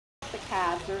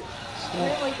calves. They're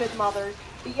extremely good mothers.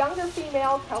 The younger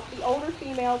females help the older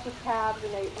females with calves,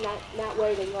 and in that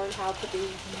way they learn how to be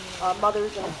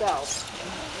mothers themselves.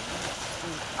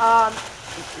 A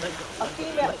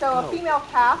female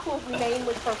calf will remain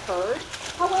with her herd.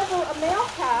 However, a male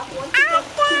calf, once he gets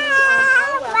to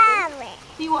adolescence,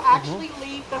 he will actually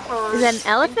leave the herd. Is that an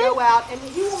elephant? And go out, and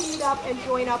he will meet up and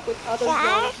join up with other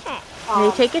young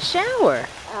They take a shower.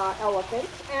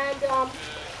 Elephants,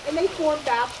 and they form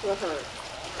bachelor herds.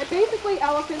 And basically,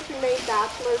 elephants remain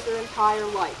bachelors their entire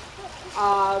life.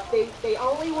 They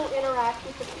only will interact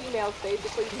with the females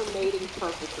basically for mating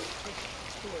purposes.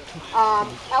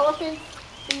 Elephants,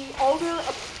 the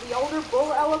older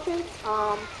bull elephants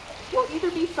will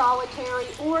either be solitary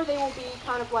or they will be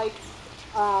kind of like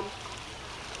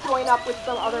join up with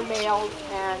some other males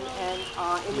and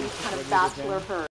in these kind of bachelor herds.